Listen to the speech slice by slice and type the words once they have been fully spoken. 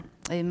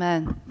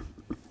Amen.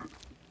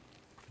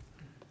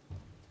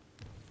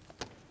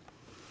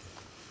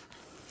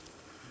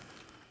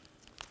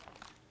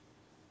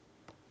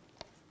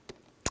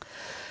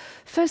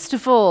 First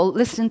of all,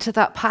 listening to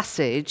that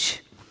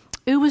passage,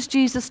 who was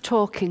Jesus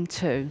talking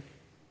to?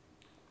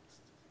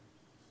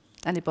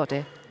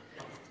 Anybody?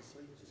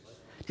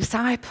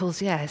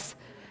 Disciples, yes.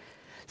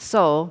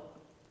 So,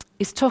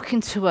 he's talking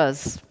to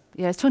us.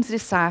 Yeah, he's talking to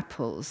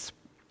disciples.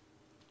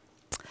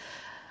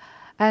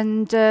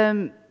 And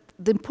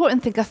the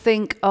important thing, I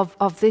think,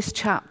 of this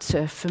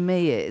chapter for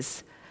me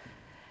is,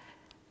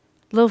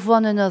 love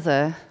one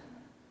another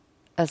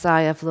as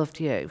I have loved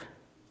you.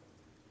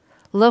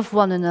 Love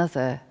one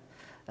another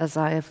as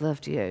I have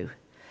loved you.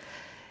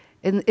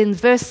 In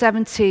verse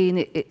 17,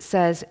 it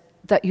says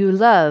that you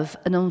love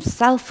and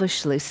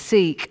unselfishly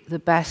seek the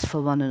best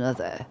for one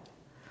another.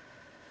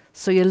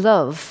 So you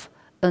love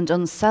and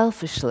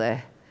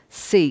unselfishly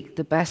seek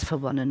the best for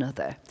one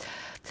another.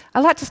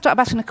 I'd like to start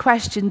by asking a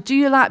question. Do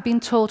you like being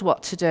told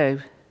what to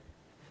do?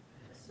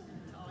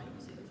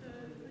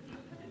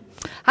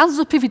 Hands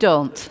up if you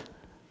don't.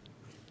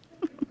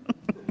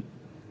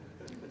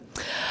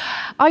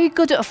 Are you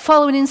good at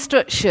following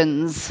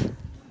instructions?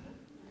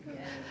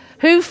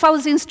 Who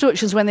follows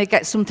instructions when they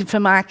get something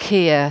from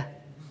IKEA?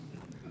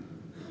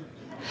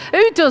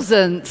 Who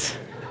doesn't?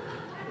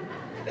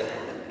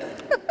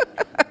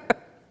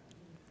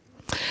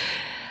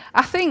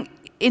 I think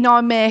in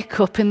our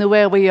makeup, in the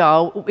way we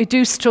are, we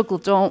do struggle,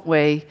 don't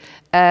we,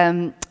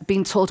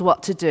 being told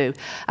what to do.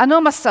 I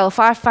know myself,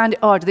 I find it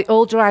hard the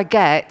older I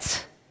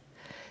get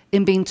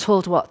in being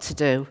told what to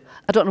do.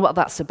 I don't know what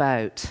that's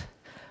about.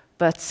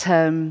 But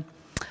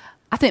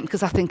I think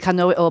because I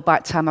know it all by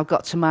the time I've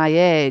got to my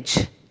age.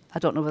 I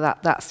don't know whether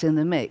that's in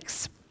the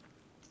mix.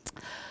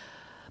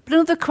 But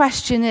another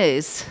question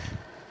is,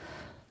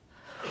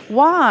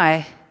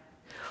 why?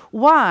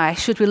 Why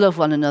should we love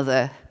one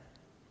another?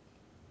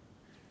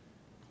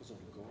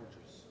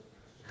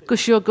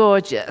 Because you're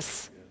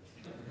gorgeous.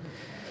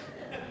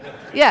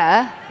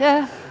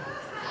 Yeah.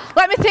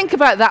 Let me think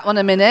about that one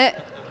a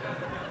minute.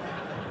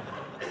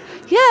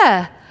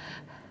 Yeah.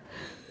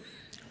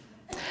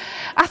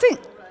 I think...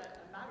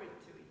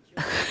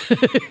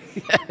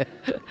 yeah.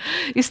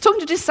 He's talking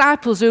to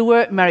disciples who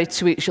weren't married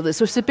to each other,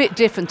 so it's a bit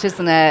different,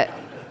 isn't it?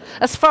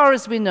 As far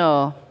as we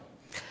know.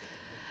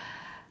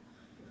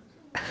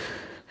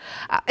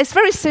 It's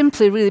very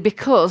simply, really,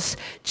 because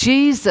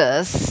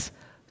Jesus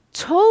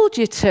told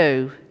you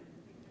to.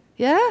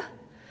 Yeah?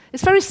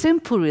 It's very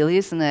simple, really,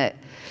 isn't it?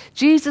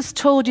 Jesus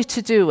told you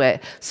to do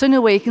it. So in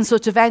a way, you can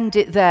sort of end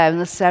it there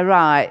and say,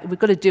 right, we've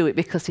got to do it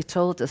because he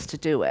told us to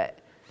do it.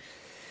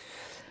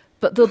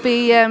 But there'll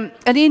be, and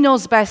he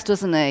knows best,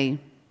 doesn't he?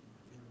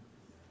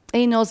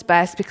 He knows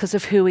best because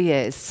of who he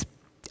is.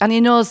 And he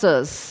knows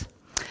us.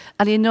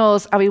 And he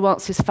knows how he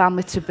wants his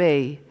family to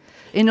be.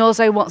 He knows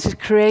how he wants his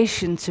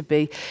creation to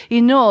be.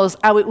 He knows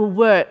how it will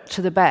work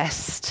to the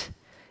best.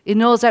 He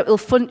knows how it will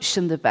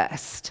function the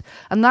best.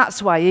 And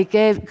that's why he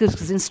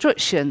gives us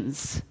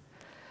instructions.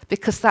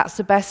 Because that's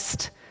the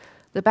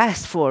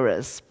best for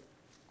us.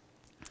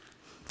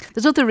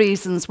 There's other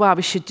reasons why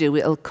we should do it.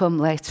 It'll come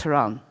later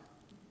on.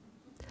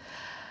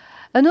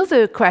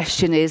 Another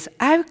question is,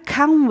 how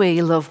can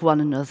we love one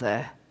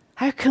another?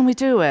 How can we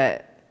do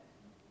it?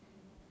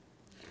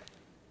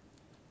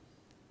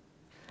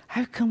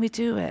 How can we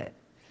do it?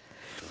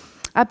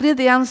 I believe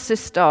the answer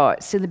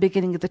starts in the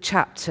beginning of the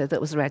chapter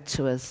that was read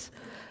to us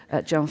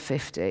at John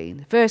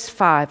 15. Verse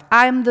 5,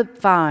 I am the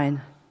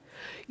vine,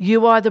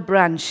 you are the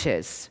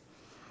branches.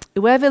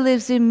 Whoever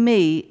lives in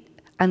me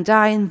and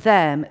I in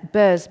them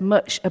bears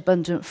much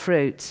abundant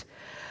fruit.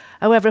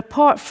 However,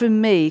 apart from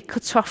me,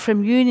 cut off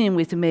from union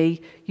with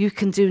me, you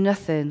can do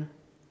nothing.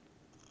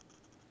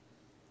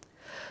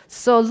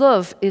 So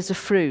love is a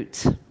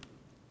fruit.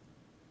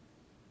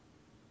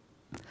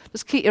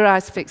 Just keep your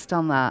eyes fixed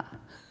on that.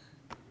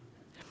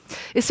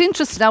 It's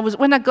interesting,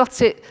 when I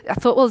got it, I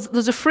thought, well,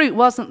 there's a fruit,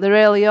 wasn't there,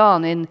 early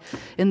on in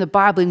the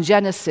Bible, in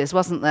Genesis,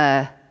 wasn't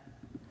there?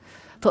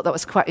 I thought that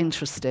was quite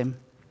interesting.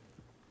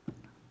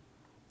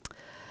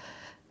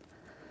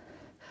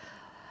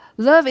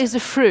 Love is a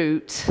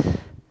fruit,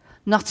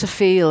 not a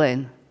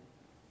feeling.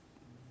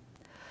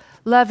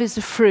 Love is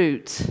a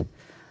fruit,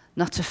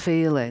 not a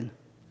feeling.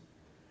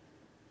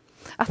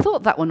 I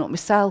thought that one up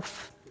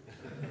myself.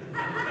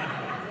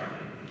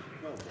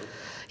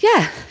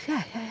 Yeah.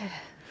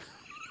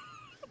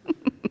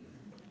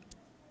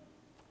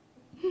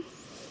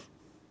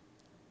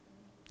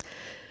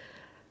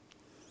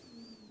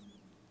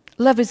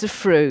 Love is a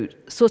fruit.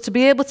 So to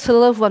be able to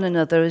love one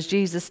another as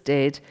Jesus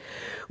did,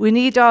 we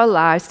need our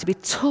lives to be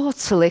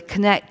totally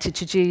connected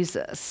to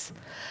Jesus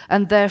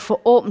and therefore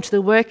open to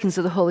the workings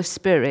of the Holy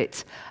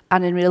Spirit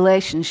and in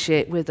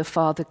relationship with the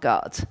Father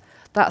God.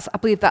 I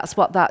believe that's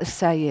what that is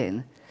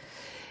saying.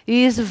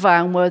 He is the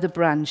vine, we're the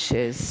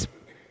branches.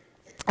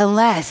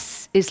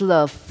 Unless his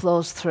love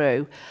flows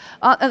through.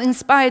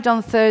 Inspired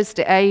on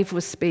Thursday, Ave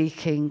was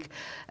speaking,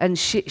 and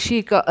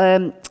she got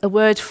a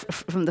word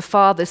from the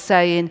Father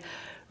saying,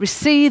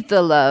 receive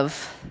the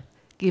love,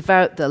 give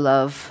out the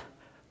love,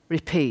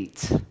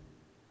 repeat.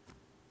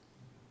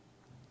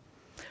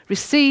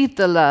 Receive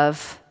the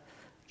love,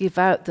 give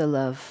out the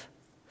love,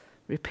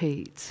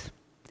 repeat.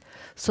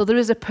 So there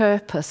is a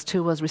purpose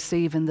to us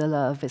receiving the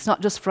love. It's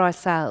not just for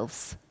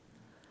ourselves.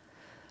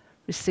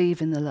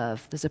 Receiving the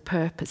love, there's a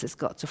purpose, it's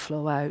got to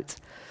flow out.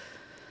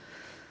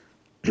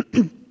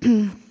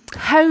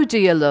 How do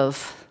you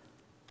love?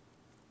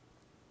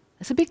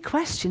 It's a big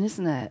question,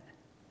 isn't it?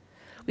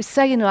 We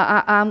say, we've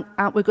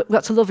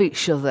got to love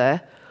each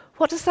other.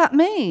 What does that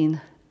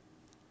mean?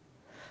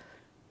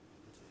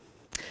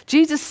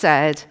 Jesus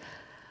said,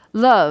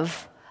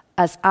 love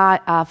as I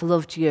have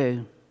loved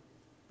you.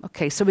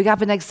 Okay, so we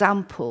have an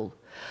example.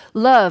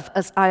 Love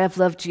as I have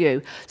loved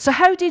you. So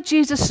how did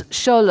Jesus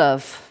show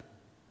love?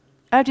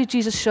 How did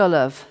Jesus show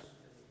love?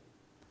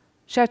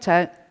 Shout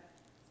out.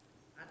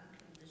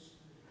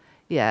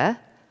 Yeah.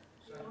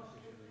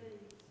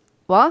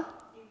 What?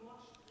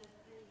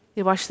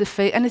 He washed the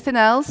feet. Anything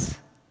else?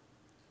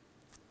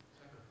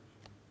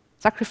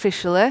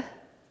 Sacrificially.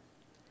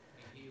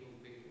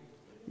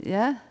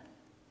 Yeah.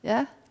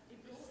 Yeah.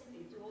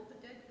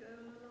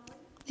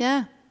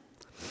 Yeah.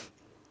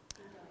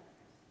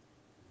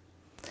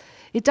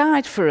 He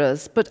died for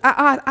us, but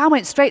I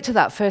went straight to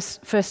that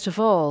first of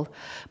all.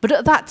 But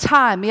at that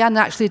time, he hadn't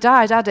actually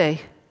died, had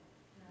he?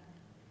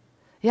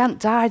 He hadn't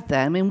died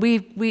then. I mean, we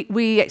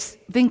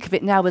think of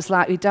it now as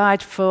like he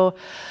died for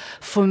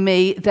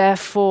me,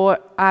 therefore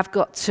I've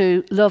got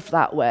to love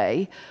that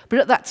way. But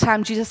at that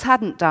time, Jesus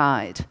hadn't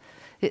died.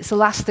 It's the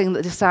last thing that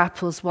the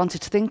disciples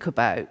wanted to think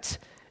about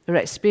or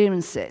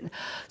experiencing.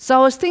 So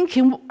I was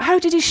thinking, how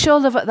did he show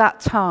love at that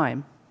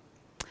time?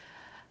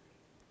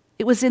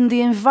 It was in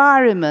the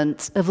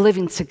environment of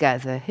living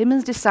together. Him and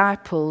his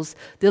disciples,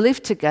 they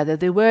lived together,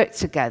 they worked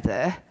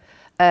together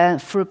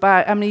for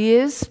about how many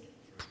years?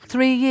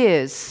 3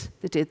 years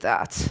they did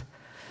that.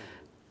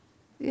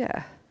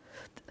 Yeah.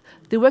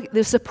 They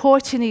were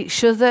supporting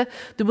each other,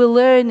 they were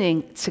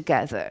learning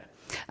together.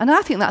 And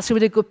I think that's a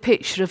really good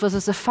picture of us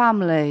as a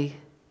family.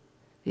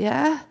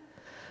 Yeah?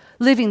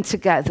 Living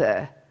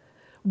together,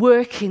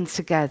 working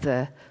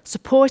together,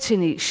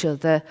 supporting each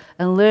other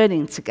and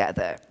learning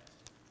together.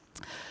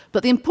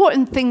 But the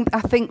important thing,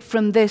 I think,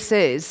 from this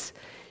is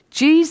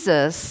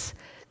Jesus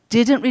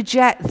didn't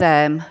reject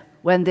them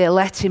when they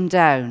let him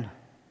down.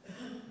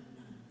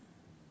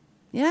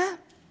 Yeah?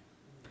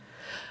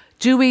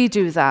 Do we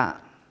do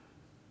that?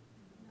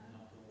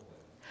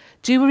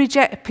 Do we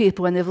reject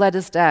people when they've let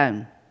us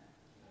down?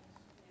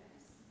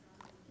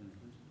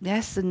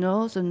 Yes and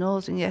no's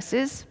and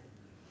yeses.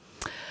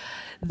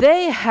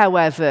 They,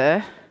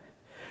 however,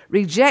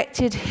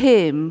 rejected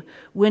him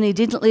when he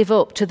didn't live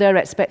up to their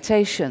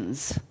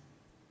expectations.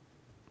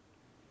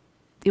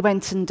 He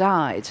went and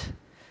died.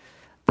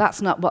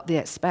 That's not what they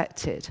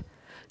expected.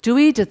 Do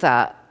we do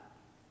that?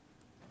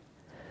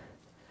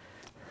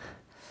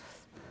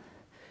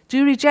 Do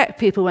you reject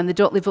people when they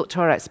don't live up to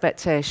our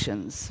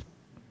expectations?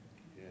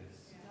 Yes.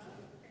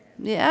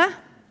 Yeah?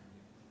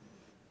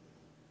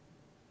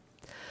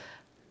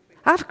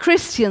 Have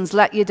Christians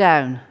let you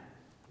down?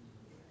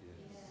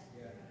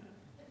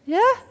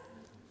 Yeah?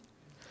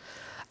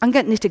 I'm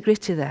getting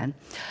nitty-gritty then.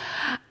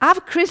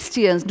 Have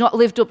Christians not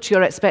lived up to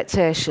your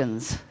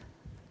expectations?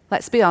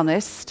 Let's be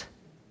honest.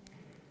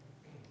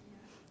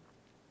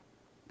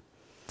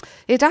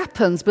 It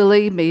happens,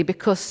 believe me,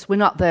 because we're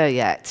not there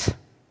yet.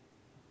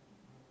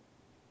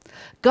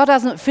 God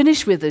hasn't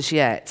finished with us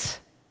yet.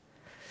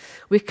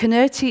 We can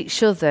hurt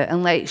each other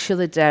and let each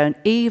other down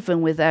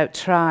even without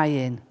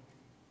trying.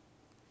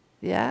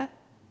 Yeah?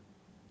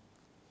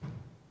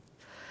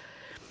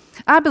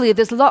 I believe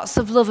there's lots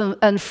of love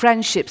and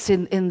friendships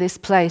in this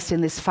place,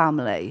 in this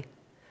family.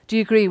 Do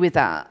you agree with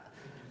that?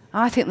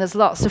 I think there's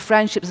lots of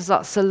friendships, there's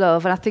lots of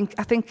love, and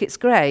I think it's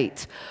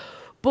great.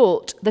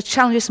 But the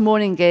challenge this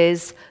morning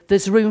is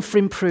there's room for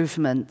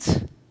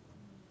improvement.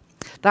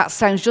 That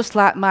sounds just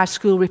like my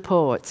school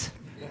report.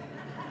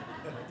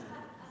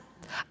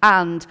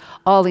 And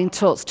Arlene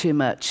talks too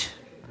much.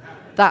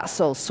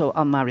 That's also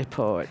on my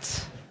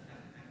report.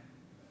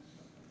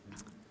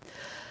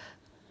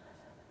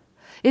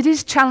 It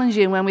is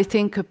challenging when we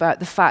think about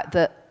the fact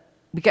that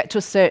we get to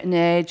a certain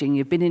age and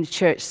you've been in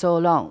church so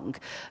long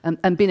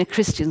and been a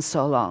Christian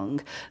so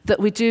long that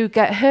we do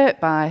get hurt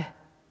by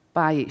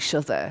each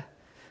other.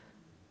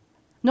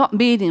 Not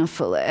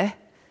meaningfully,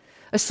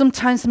 or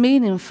sometimes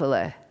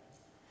meaningfully.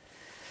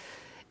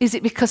 Is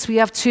it because we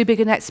have too big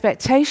an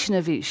expectation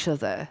of each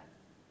other?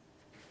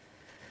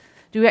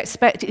 Do we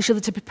expect each other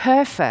to be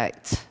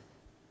perfect?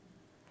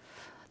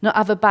 Not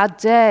have a bad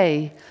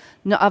day,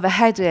 not have a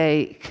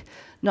headache,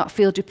 not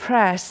feel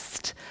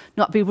depressed,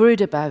 not be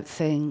worried about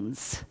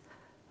things,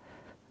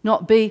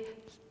 not be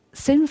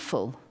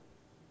sinful,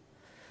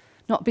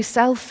 not be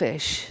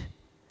selfish.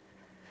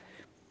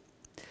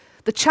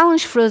 The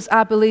challenge for us,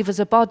 I believe, as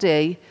a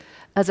body,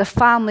 as a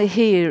family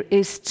here,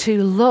 is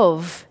to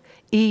love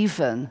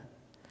even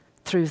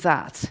through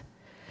that.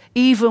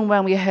 Even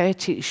when we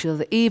hurt each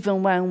other,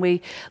 even when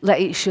we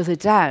let each other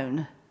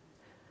down,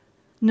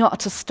 not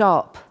to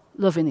stop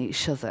loving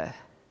each other,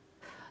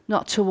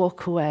 not to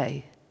walk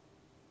away.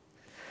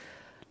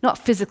 not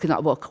physically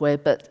not walk away,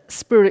 but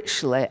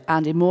spiritually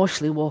and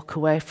emotionally walk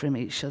away from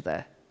each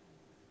other.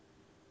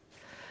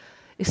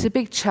 It's a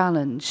big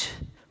challenge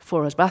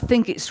for us, but I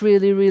think it's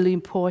really, really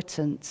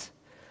important.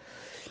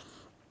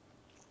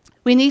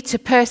 We need to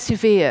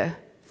persevere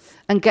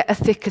and get a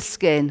thicker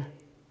skin.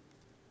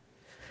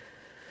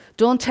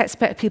 Don't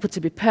expect people to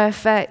be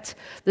perfect.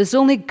 There's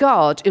only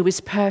God who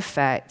is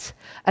perfect,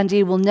 and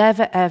he will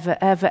never, ever,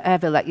 ever,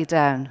 ever let you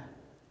down.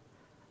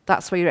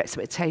 That's where your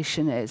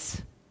expectation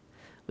is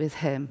with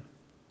him.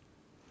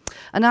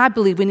 And I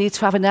believe we need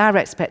to have an higher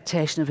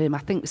expectation of him. I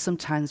think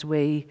sometimes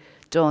we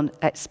don't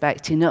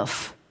expect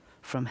enough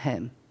from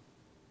him.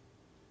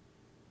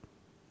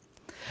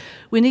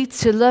 We need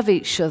to love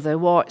each other,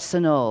 warts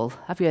and all.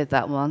 Have you heard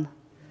that one?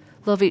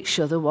 Love each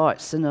other,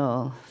 warts and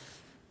all.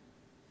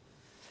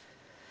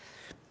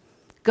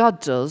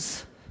 God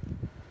does,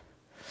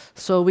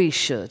 so we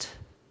should.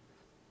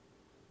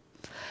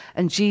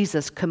 And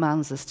Jesus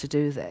commands us to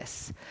do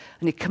this.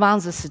 And he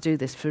commands us to do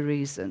this for a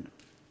reason.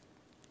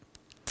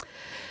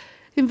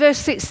 In verse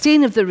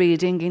 16 of the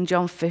reading in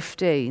John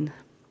 15,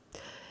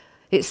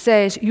 it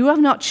says, "You have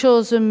not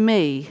chosen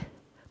me,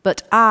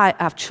 but I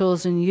have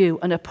chosen you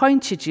and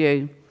appointed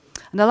you."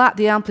 And I like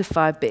the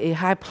Amplified bit here.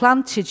 "I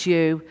planted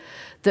you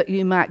that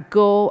you might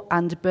go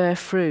and bear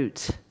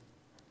fruit."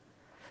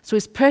 So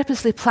he's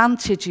purposely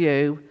planted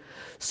you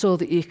so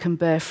that you can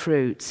bear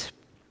fruit.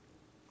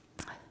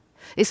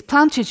 He's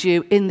planted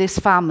you in this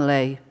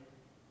family.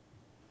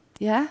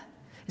 Yeah?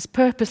 He's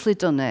purposely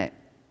done it.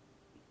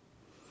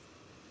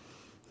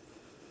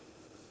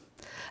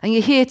 And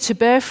you're here to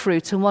bear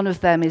fruit, and one of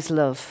them is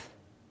love.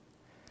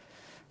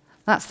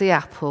 That's the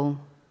apple.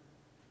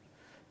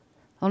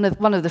 One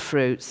of the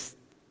fruits.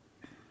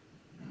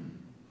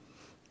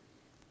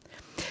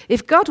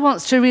 If God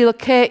wants to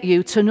relocate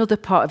you to another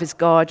part of his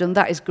garden,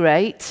 that is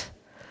great.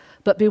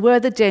 But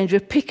beware the danger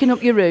of picking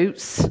up your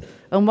roots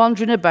and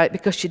wandering about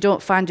because you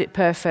don't find it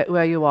perfect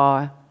where you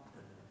are.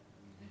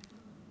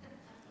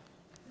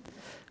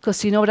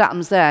 Because you know what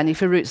happens then,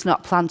 if your root's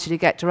not planted, you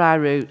get dry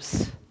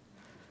roots.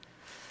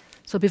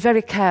 So be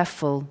very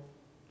careful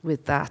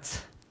with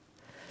that.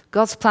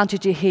 God's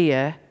planted you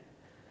here.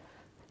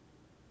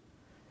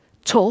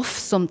 Tough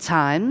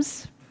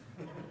sometimes,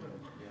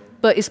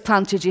 but he's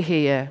planted you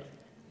here.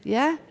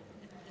 Yeah?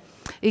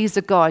 He's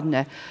a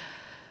gardener.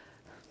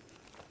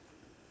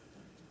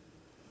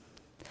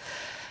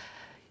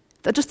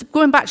 Just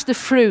going back to the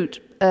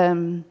fruit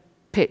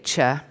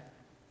picture,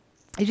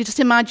 if you just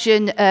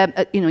imagine,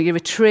 you're a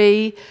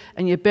tree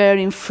and you're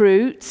bearing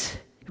fruit,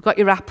 you've got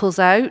your apples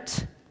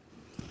out.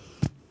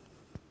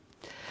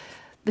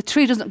 The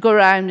tree doesn't go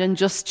around and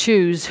just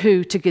choose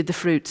who to give the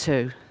fruit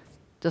to,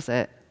 does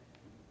it?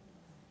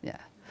 Yeah.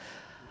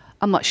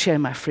 I'm not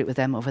sharing my fruit with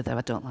them over there.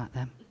 I don't like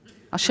them.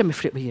 I'll share my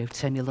fruit with you,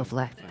 Tim. You're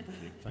lovely. Thank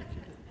you.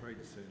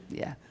 Great to see you.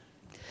 Yeah.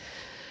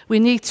 We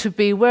need to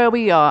be where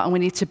we are, and we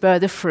need to bear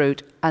the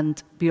fruit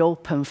and be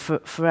open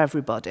for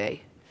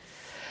everybody.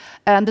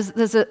 And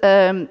there's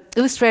an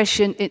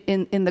illustration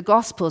in the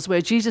Gospels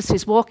where Jesus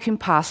is walking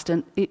past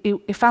and he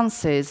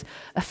fancies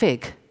a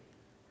fig.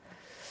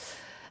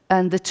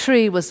 And the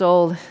tree was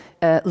all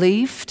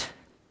leaved,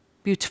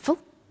 beautiful.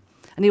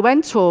 And he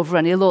went over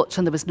and he looked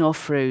and there was no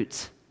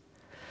fruit.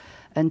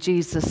 And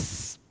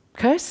Jesus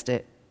cursed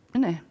it,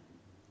 didn't he?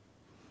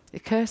 He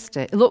cursed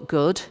it. It looked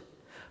good,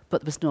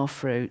 but there was no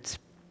fruit.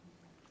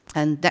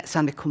 And next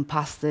time he come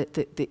past,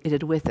 it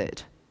had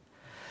withered.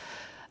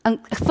 And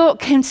a thought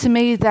came to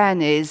me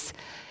then is,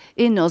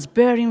 in us,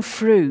 bearing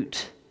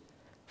fruit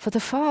for the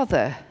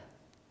Father.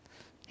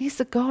 He's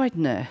the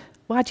gardener.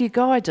 Why do you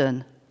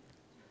garden?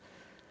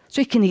 So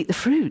you can eat the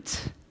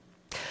fruit.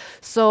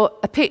 So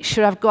a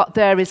picture I've got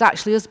there is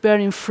actually us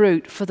bearing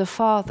fruit for the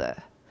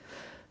Father,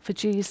 for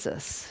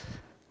Jesus,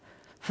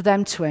 for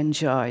them to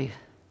enjoy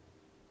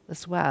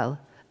as well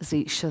as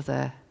each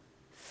other.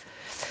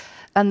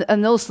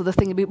 And also the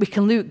thing, we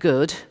can look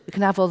good, we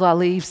can have all our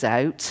leaves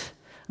out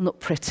and look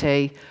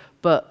pretty,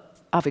 but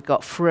have we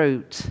got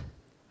fruit?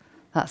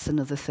 That's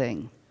another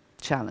thing,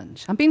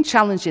 challenge. I'm being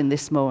challenging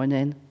this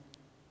morning.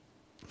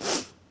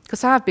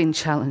 Because I've been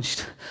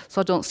challenged, so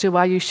I don't see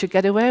why you should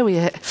get away with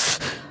it.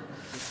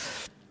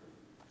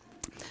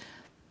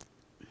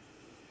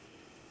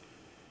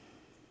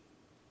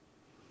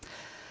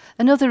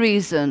 Another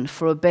reason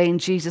for obeying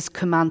Jesus'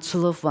 command to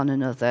love one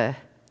another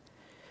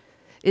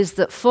is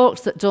that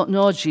folks that don't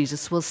know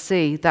Jesus will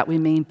see that we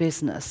mean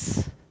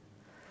business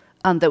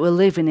and that we're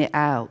living it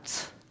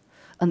out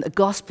and the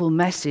gospel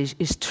message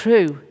is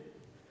true.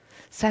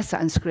 It says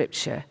that in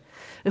Scripture.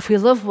 If we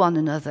love one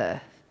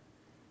another,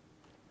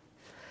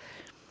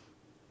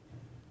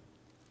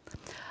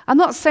 I'm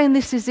not saying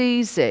this is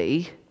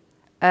easy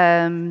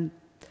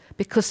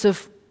because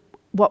of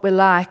what we're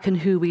like and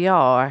who we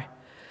are,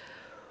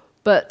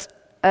 but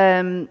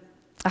I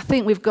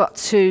think we've got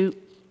to,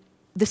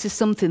 this is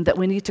something that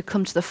we need to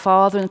come to the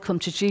Father and come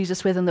to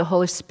Jesus with and the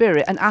Holy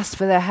Spirit and ask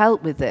for their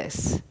help with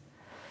this,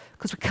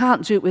 because we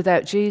can't do it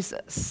without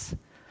Jesus.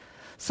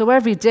 So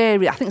every day,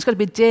 I think it's got to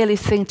be a daily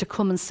thing to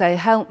come and say,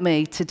 help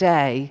me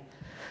today.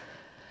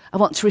 I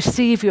want to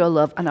receive your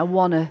love, and I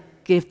want to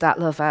give that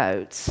love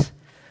out.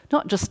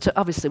 Not just to,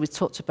 obviously, we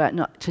talked about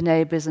not to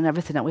neighbours and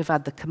everything that we've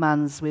had the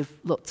commands we've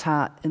looked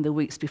at in the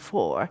weeks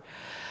before.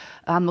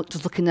 I'm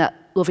just looking at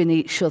loving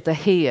each other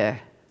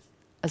here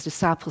as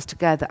disciples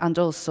together, and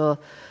also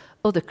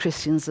other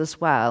Christians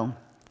as well.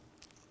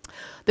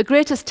 The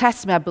greatest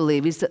testimony, I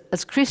believe, is that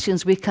as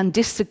Christians we can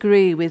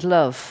disagree with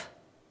love.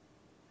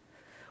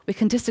 We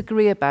can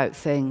disagree about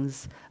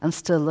things and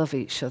still love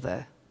each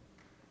other.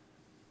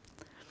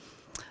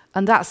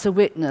 And that's a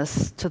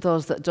witness to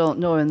those that don't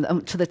know,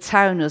 and to the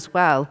town as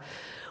well.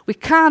 We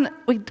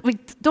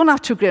don't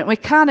have to agree. We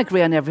can't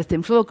agree on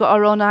everything. We've all got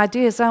our own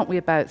ideas, haven't we,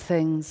 about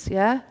things,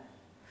 yeah?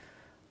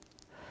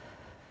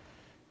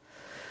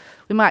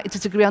 We might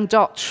disagree on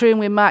doctrine.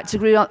 We might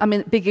disagree on,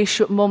 big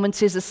issue at the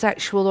moment is the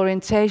sexual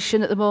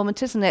orientation at the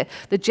moment, isn't it?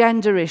 The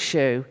gender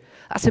issue.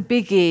 That's a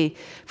biggie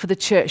for the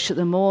church at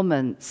the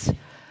moment.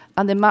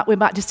 And we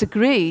might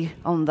disagree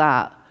on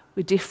that.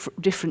 With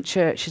different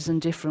churches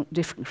and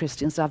different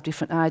Christians have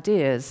different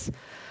ideas.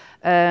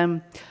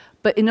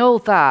 But in all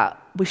that,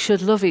 we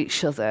should love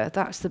each other.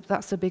 That's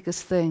the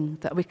biggest thing,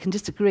 that we can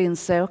disagree and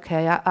say,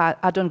 okay,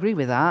 I don't agree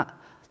with that.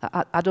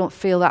 I don't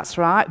feel that's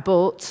right,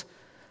 but,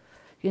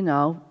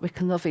 we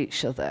can love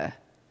each other.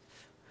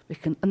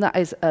 And that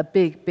is a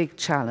big, big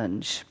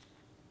challenge.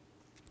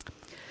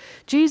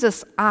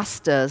 Jesus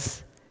asked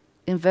us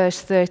in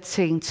verse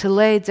 13 to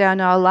lay down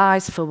our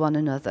lives for one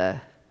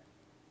another.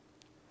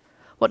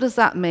 What does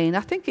that mean? I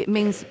think it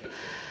means,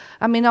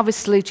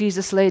 obviously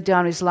Jesus laid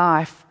down his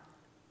life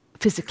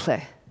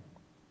physically.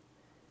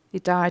 He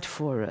died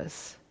for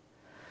us.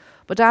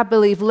 But I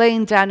believe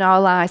laying down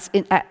our lives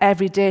in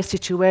everyday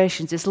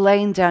situations is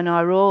laying down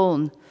our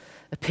own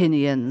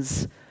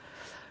opinions,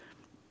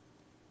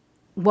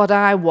 what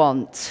I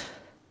want,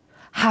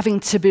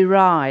 having to be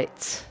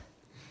right,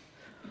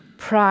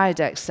 pride,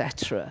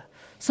 etc.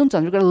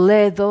 Sometimes we've got to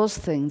lay those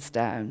things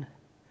down.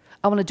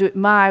 I want to do it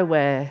my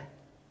way.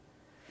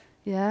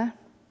 Yeah?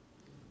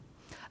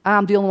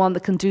 I'm the only one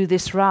that can do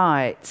this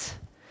right.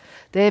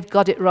 They've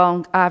got it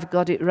wrong, I've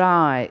got it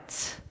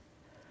right.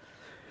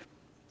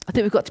 I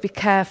think we've got to be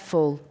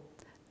careful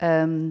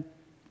not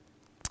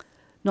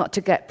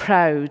to get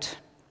proud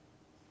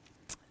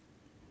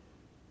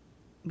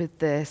with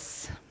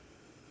this.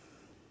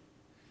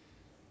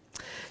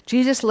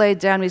 Jesus laid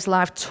down his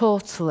life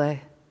totally,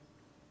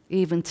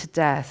 even to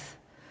death.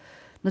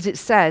 And as it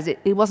says,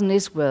 it wasn't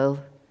his will.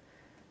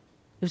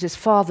 It was his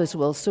Father's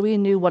will, so he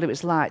knew what it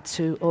was like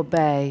to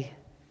obey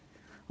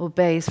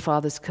his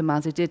Father's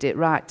commands. He did it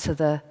right to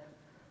the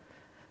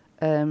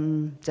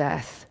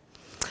death.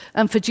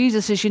 And for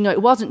Jesus, as you know,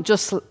 it wasn't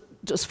just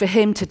for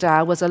him to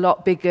die. It was a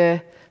lot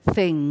bigger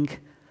thing.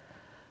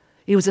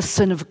 He was a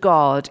son of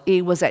God.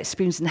 He was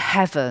experiencing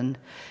heaven.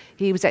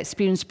 He was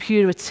experiencing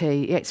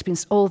purity. He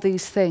experienced all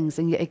these things,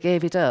 and yet he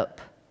gave it up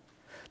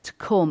to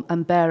come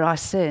and bear our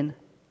sin.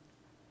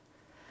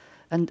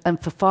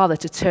 And for Father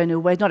to turn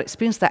away, not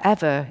experienced that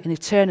ever in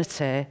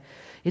eternity.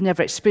 He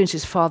never experienced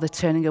his Father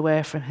turning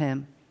away from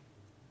him.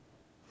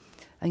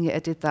 And yet he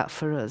did that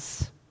for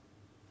us.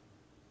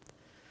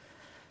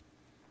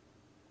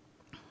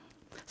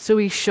 So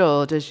he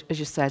showed, as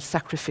you said,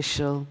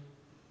 sacrificial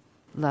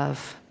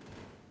love.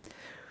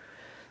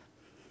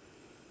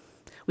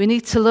 We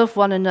need to love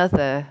one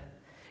another.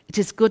 It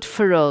is good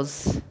for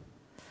us,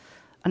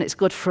 and it's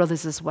good for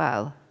others as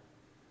well.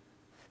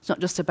 It's not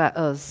just about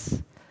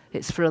us.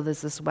 It's for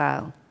others as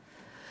well,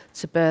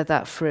 to bear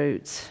that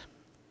fruit.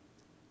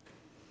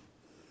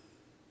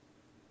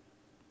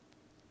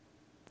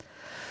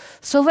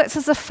 So let's,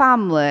 as a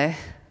family,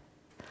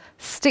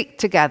 stick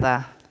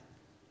together,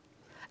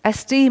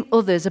 esteem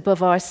others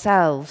above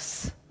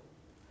ourselves,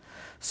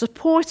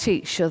 support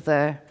each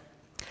other,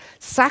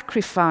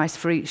 sacrifice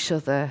for each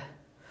other,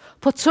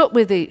 put up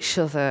with each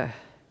other.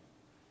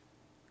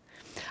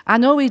 I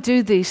know we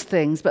do these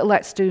things, but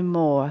let's do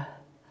more.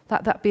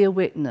 Let that be a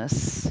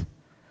witness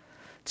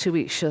to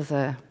each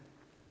other.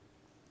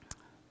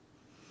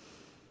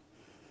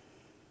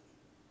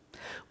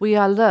 We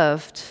are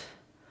loved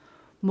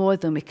more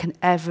than we can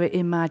ever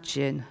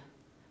imagine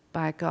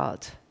by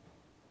God.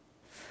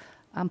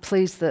 I'm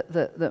pleased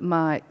that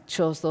Mike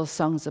chose those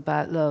songs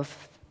about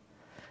love,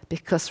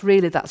 because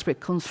really that's where it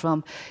comes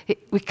from.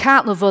 We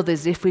can't love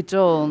others if we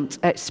don't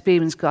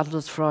experience God's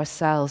love for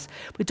ourselves.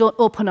 We don't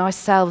open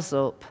ourselves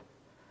up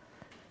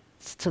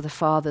to the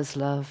Father's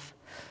love,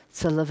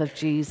 to the love of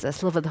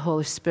Jesus, love of the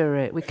Holy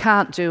Spirit. We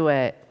can't do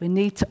it. We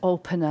need to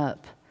open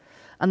up.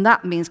 And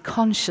that means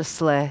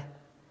consciously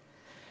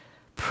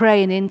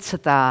praying into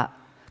that,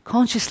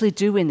 consciously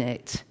doing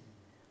it,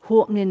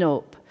 opening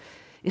up.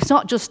 It's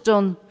not just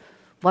done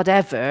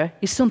whatever.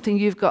 It's something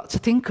you've got to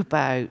think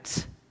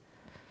about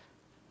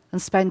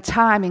and spend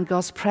time in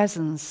God's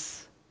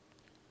presence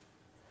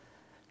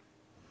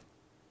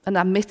and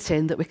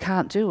admitting that we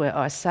can't do it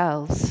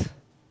ourselves.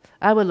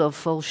 Our love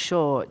falls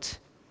short,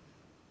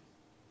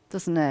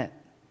 doesn't it?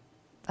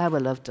 Our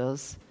love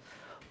does.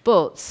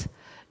 But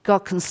God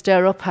can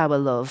stir up our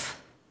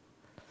love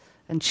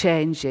and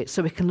change it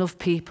so we can love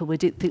people we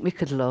didn't think we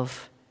could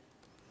love.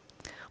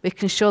 We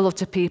can show love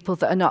to people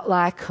that are not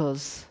like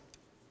us,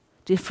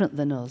 different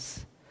than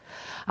us.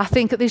 I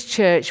think at this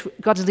church,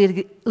 God is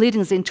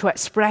leading us into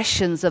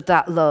expressions of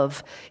that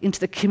love into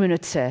the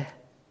community.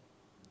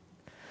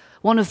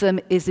 One of them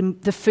is in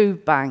the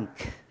food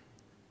bank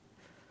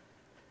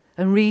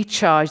and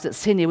Recharge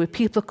that's in here, with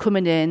people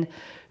coming in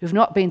who've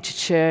not been to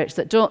church,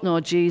 that don't know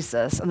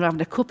Jesus, and they're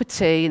having a cup of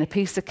tea and a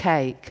piece of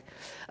cake,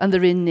 and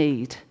they're in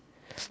need.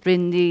 They're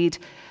in need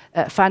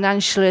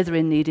financially, they're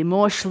in need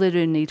emotionally,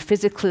 they're in need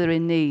physically, they're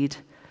in need.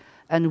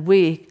 And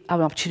we have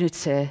an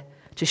opportunity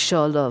to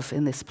show love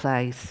in this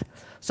place.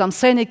 So I'm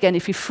saying again,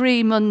 if you're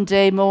free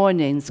Monday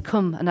mornings,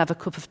 come and have a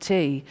cup of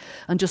tea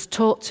and just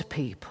talk to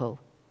people.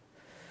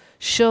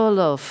 Show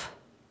love.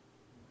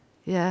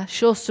 Yeah,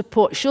 show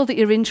support. Show that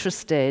you're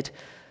interested.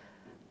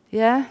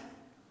 Yeah?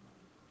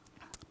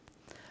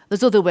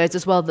 There's other ways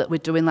as well that we're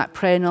doing, like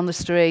praying on the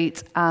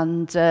street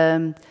and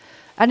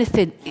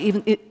anything,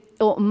 even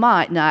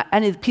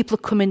any people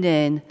coming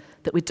in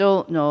that we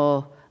don't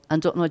know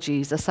and don't know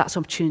Jesus. That's an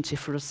opportunity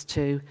for us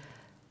to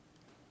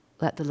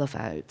let the love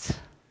out.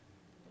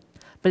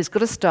 But it's got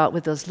to start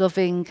with us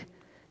loving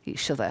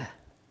each other.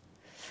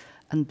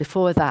 And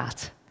before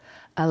that,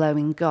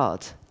 allowing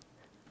God,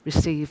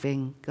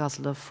 receiving God's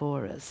love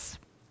for us.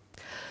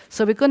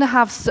 So we're going to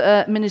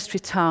have ministry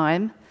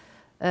time.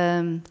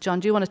 John,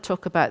 do you want to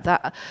talk about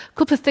that? A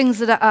couple of things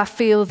that I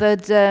feel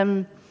that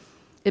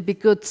it'd be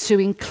good to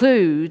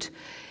include.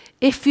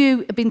 If you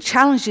have been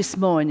challenged this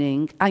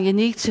morning and you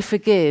need to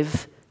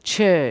forgive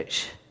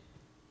church,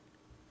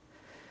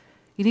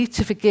 you need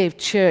to forgive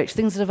church,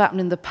 things that have happened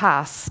in the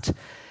past,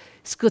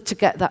 it's good to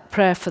get that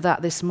prayer for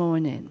that this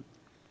morning.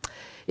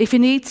 If you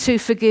need to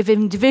forgive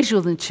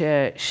individuals in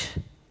church,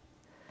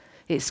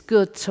 it's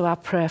good to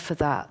have prayer for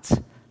that,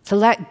 to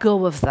let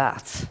go of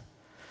that,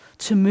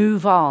 to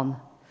move on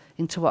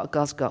into what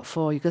God's got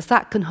for you, because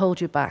that can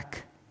hold you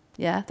back.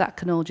 Yeah, that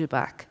can hold you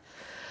back.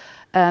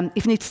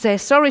 If you need to say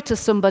sorry to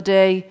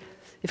somebody,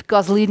 if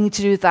God's leading you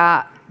to do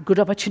that, good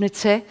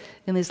opportunity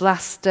in these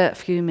last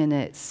few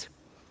minutes.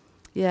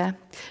 Yeah.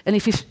 And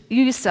if you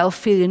yourself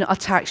feel you're not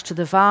attached to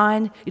the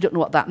vine, you don't know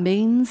what that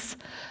means,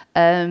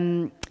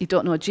 you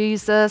don't know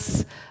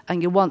Jesus,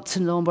 and you want to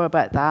know more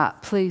about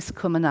that, please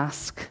come and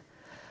ask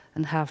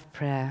and have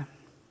prayer.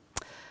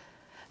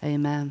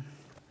 Amen.